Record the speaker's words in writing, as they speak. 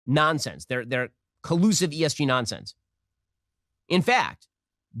nonsense. They're collusive ESG nonsense. In fact,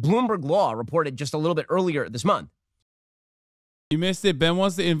 Bloomberg Law reported just a little bit earlier this month. You missed it. Ben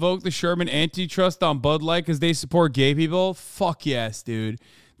wants to invoke the Sherman antitrust on Bud Light because they support gay people. Fuck yes, dude.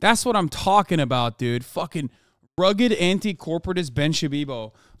 That's what I'm talking about, dude. Fucking rugged anti-corporatist Ben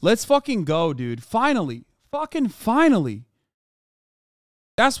Shabibo. Let's fucking go, dude. Finally. Fucking finally.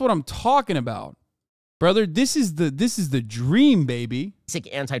 That's what I'm talking about. Brother, this is the dream, baby.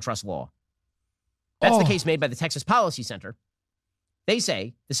 Basic antitrust law. That's the case made by the Texas Policy Center. They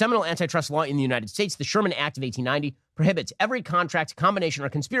say the seminal antitrust law in the United States, the Sherman Act of 1890, prohibits every contract, combination, or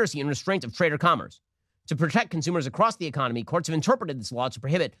conspiracy in restraint of trade or commerce. To protect consumers across the economy, courts have interpreted this law to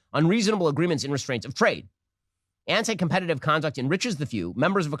prohibit unreasonable agreements in restraint of trade. Anti-competitive conduct enriches the few,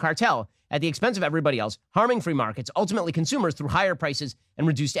 members of a cartel, at the expense of everybody else, harming free markets, ultimately consumers, through higher prices and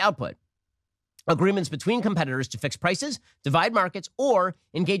reduced output. Agreements between competitors to fix prices, divide markets, or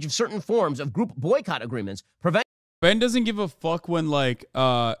engage in certain forms of group boycott agreements prevent. Ben doesn't give a fuck when, like,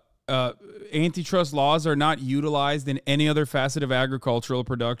 antitrust laws are not utilized in any other facet of agricultural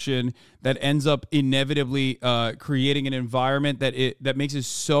production that ends up inevitably creating an environment that makes it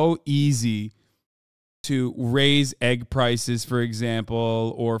so easy to raise egg prices, for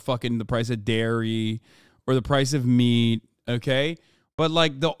example, or fucking the price of dairy or the price of meat, okay? But,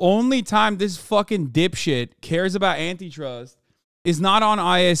 like, the only time this fucking dipshit cares about antitrust is not on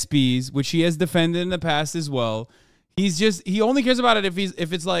ISPs, which he has defended in the past as well. He only cares about it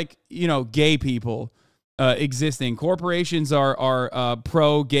if it's like, you know, gay people existing. Corporations are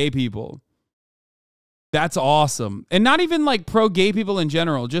pro gay people. That's awesome. And not even like pro gay people in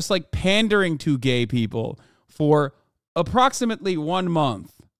general, just like pandering to gay people for approximately 1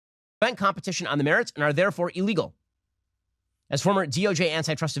 month. Prevent competition on the merits and are therefore illegal. As former DOJ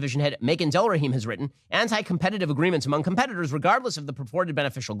Antitrust Division head Megan Delrahim has written, anti-competitive agreements among competitors, regardless of the purported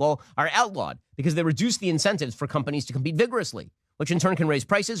beneficial goal, are outlawed because they reduce the incentives for companies to compete vigorously, which in turn can raise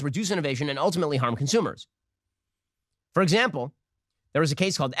prices, reduce innovation, and ultimately harm consumers. For example, there was a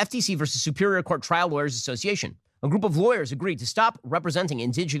case called FTC versus Superior Court Trial Lawyers Association. A group of lawyers agreed to stop representing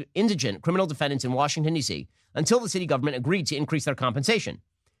indigent criminal defendants in Washington, D.C. until the city government agreed to increase their compensation.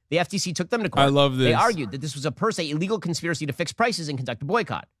 The FTC took them to court. I love this. They argued that this was a per se illegal conspiracy to fix prices and conduct a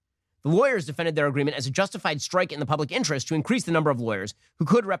boycott. The lawyers defended their agreement as a justified strike in the public interest to increase the number of lawyers who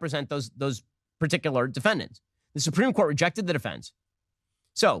could represent those particular defendants. The Supreme Court rejected the defense.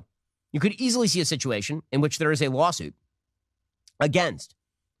 So, you could easily see a situation in which there is a lawsuit against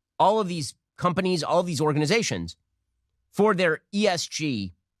all of these companies, all of these organizations for their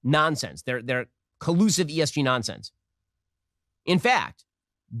ESG nonsense, their collusive ESG nonsense. In fact,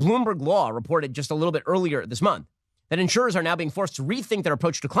 Bloomberg Law reported just a little bit earlier this month that insurers are now being forced to rethink their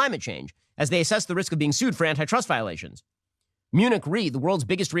approach to climate change as they assess the risk of being sued for antitrust violations. Munich Re, the world's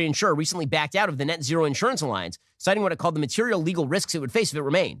biggest reinsurer, recently backed out of the Net Zero Insurance Alliance, citing what it called the material legal risks it would face if it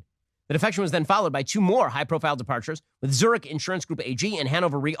remained. The defection was then followed by 2 more high-profile departures, with Zurich Insurance Group AG and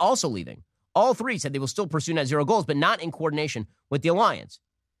Hanover Re also leaving. All 3 said they will still pursue net zero goals, but not in coordination with the alliance.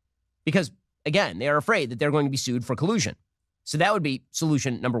 Because, again, they are afraid that they're going to be sued for collusion. So that would be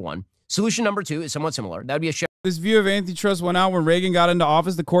solution number 1. Solution number 2 is somewhat similar. That would be a share. This view of antitrust went out when Reagan got into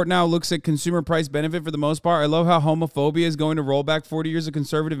office. The court now looks at consumer price benefit for the most part. I love how homophobia is going to roll back 40 years of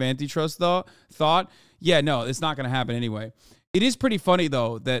conservative antitrust thought. Yeah, no, it's not going to happen anyway. It is pretty funny,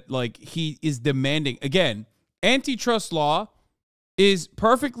 though, that like he is demanding, again, antitrust law is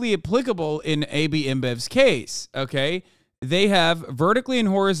perfectly applicable in AB InBev's case, okay? They have vertically and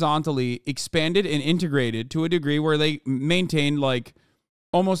horizontally expanded and integrated to a degree where they maintain like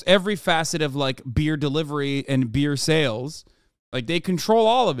almost every facet of like beer delivery and beer sales. Like they control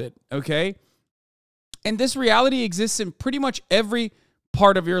all of it, okay? And this reality exists in pretty much every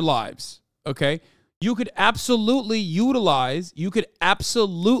part of your lives, okay? You could absolutely utilize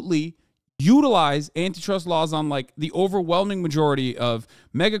antitrust laws on like the overwhelming majority of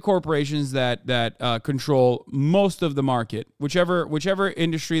mega corporations that control most of the market, whichever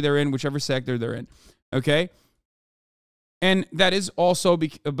industry they're in, whichever sector they're in. Okay. And that is also,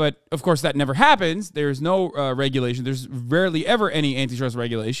 but of course that never happens. There's no regulation. There's rarely ever any antitrust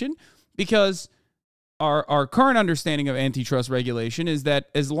regulation because our current understanding of antitrust regulation is that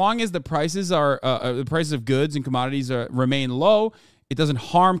as long as the prices the prices of goods and commodities remain low, it doesn't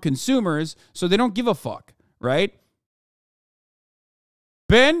harm consumers, so they don't give a fuck, right?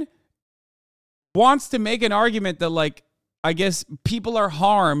 Ben wants to make an argument that, like, I guess people are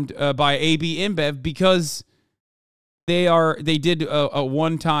harmed by AB InBev because they did a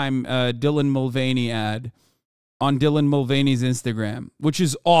one-time Dylan Mulvaney ad on Dylan Mulvaney's Instagram, which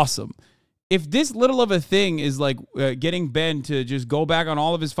is awesome. if this little of a thing is like getting Ben to just go back on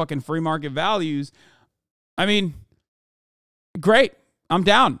all of his fucking free market values, I mean, great. I'm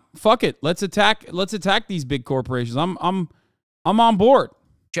down. Fuck it. Let's attack these big corporations. I'm on board.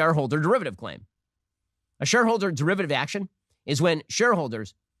 Shareholder derivative claim. A shareholder derivative action is when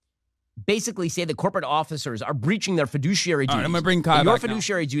shareholders basically say that corporate officers are breaching their fiduciary duties. All right, I'm going to bring Kai back your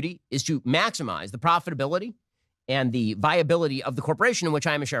fiduciary duty is to maximize the profitability and the viability of the corporation in which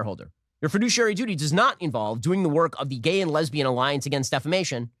I am a shareholder. Your fiduciary duty does not involve doing the work of the Gay and Lesbian Alliance Against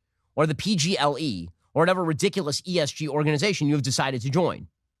Defamation or the PGLE or whatever ridiculous ESG organization you have decided to join.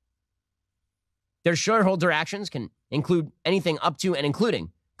 Their shareholder actions can include anything up to and including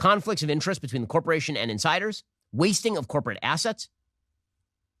conflicts of interest between the corporation and insiders, wasting of corporate assets,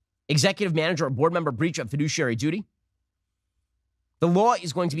 executive manager or board member breach of fiduciary duty. The law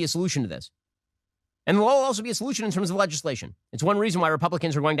is going to be a solution to this. And the law will also be a solution in terms of legislation. It's one reason why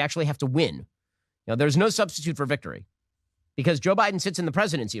Republicans are going to actually have to win. You know, there's no substitute for victory because Joe Biden sits in the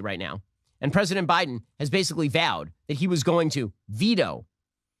presidency right now, and President Biden has basically vowed that he was going to veto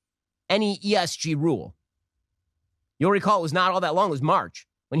any ESG rule. You'll recall it was not all that long, it was March,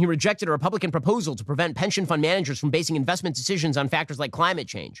 when he rejected a Republican proposal to prevent pension fund managers from basing investment decisions on factors like climate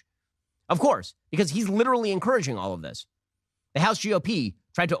change. Of course, because he's literally encouraging all of this. The House GOP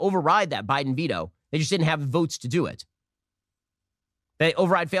tried to override that Biden veto. They just didn't have the votes to do it. The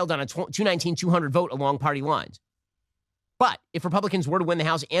override failed on a 219-200 vote along party lines. But if Republicans were to win the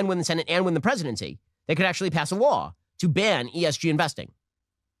House and win the Senate and win the presidency, they could actually pass a law to ban ESG investing,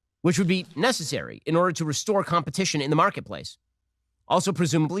 which would be necessary in order to restore competition in the marketplace. Also,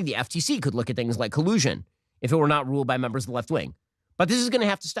 presumably, the FTC could look at things like collusion if it were not ruled by members of the left wing. But this is going to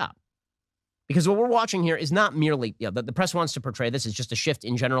have to stop. Because what we're watching here is not merely, the press wants to portray this as just a shift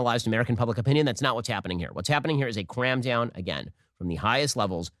in generalized American public opinion. That's not what's happening here. What's happening here is a cram down, again, from the highest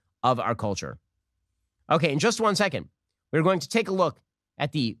levels of our culture. Okay, in just 1 second, we're going to take a look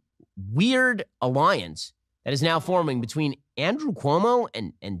at the weird alliance that is now forming between Andrew Cuomo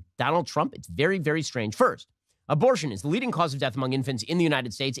and Donald Trump. It's very, very strange. First, abortion is the leading cause of death among infants in the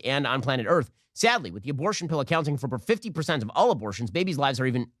United States and on planet Earth. Sadly, with the abortion pill accounting for over 50% of all abortions, babies' lives are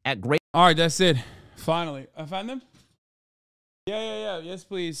even at great. All right, that's it. Finally. I found them? Yeah. Yes,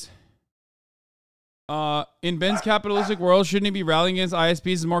 please. In Ben's capitalistic world, shouldn't he be rallying against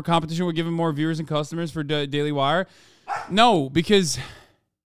ISPs as more competition would give him more viewers and customers for Daily Wire? No, because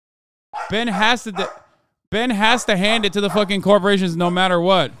Ben has to hand it to the fucking corporations no matter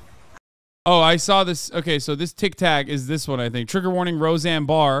what. Oh, I saw this. Okay, so this tic tac is this one, I think. Trigger warning, Roseanne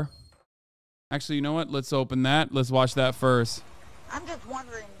Barr. Actually, you know what? Let's open that. Let's watch that first. I'm just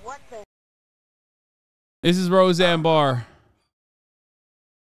wondering what the This is Roseanne Barr.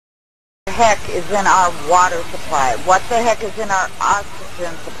 heck is in our water supply? What the heck is in our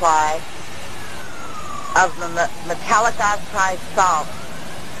oxygen supply of the metallic oxide salts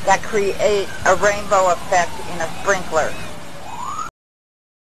that create a rainbow effect in a sprinkler?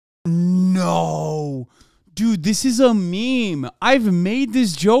 No. Dude, this is a meme. I've made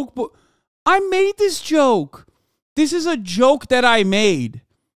this joke, but I made this joke. This is a joke that I made.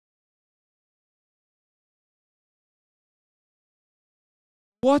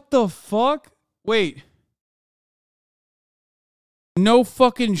 What the fuck? Wait. No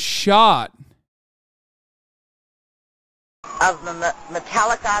fucking shot. Of the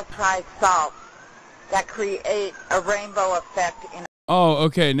metallic oxide salts that create a rainbow effect in. Oh,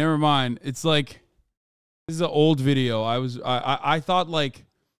 okay, never mind. It's like this is an old video. I thought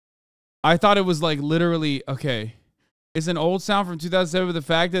it was like literally okay. It's an old sound from 2007 with the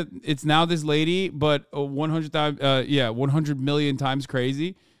fact that it's now this lady, but 100 million times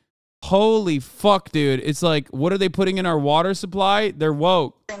crazy. Holy fuck, dude. It's like, what are they putting in our water supply? They're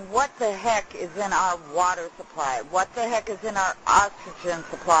woke. What the heck is in our water supply? What the heck is in our oxygen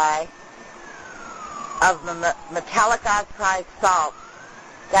supply of the metallic oxide salts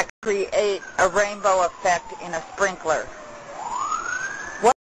that create a rainbow effect in a sprinkler?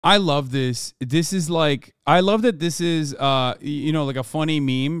 I love this. This is like, I love that this is, like a funny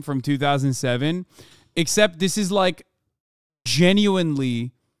meme from 2007, except this is like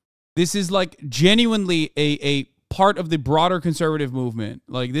genuinely a part of the broader conservative movement.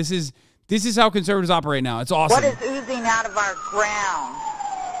 Like this is how conservatives operate now. It's awesome. What is oozing out of our ground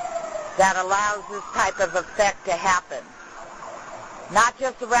that allows this type of effect to happen? Not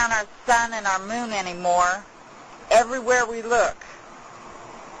just around our sun and our moon anymore. Everywhere we look.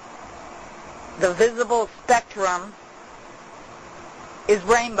 The visible spectrum is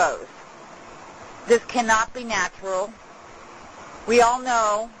rainbows. This cannot be natural. We all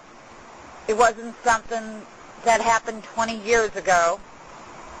know it wasn't something that happened 20 years ago.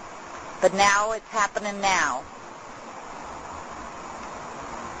 But now it's happening now.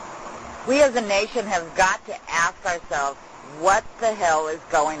 We as a nation have got to ask ourselves, what the hell is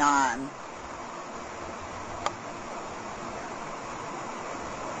going on?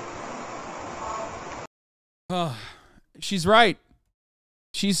 She's right.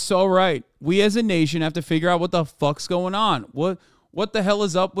 She's so right. We as a nation have to figure out what the fuck's going on. What the hell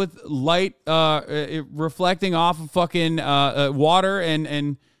is up with light reflecting off of fucking water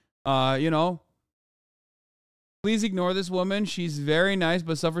and you know? Please ignore this woman. She's very nice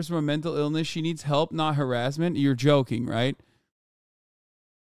but suffers from a mental illness. She needs help, not harassment. You're joking, right?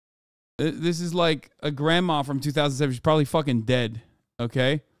 This is like a grandma from 2007. She's probably fucking dead,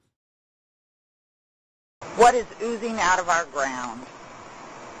 okay? What is oozing out of our ground?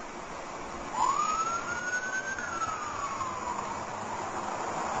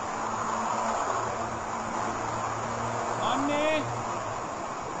 Omni!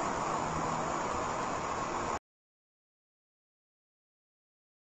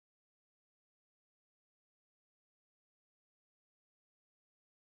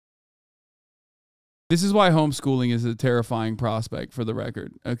 This is why homeschooling is a terrifying prospect, for the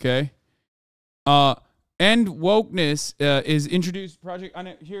record, okay? End wokeness is introduced. Project.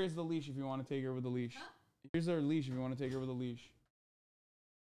 Here is the leash if you want to take her with the leash. Huh? Here's her leash if you want to take her with a leash.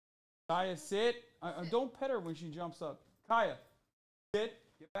 Kaya, sit. Don't pet her when she jumps up. Kaya, sit.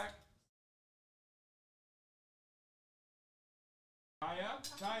 Get back.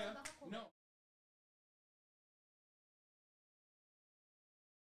 Kaya, no.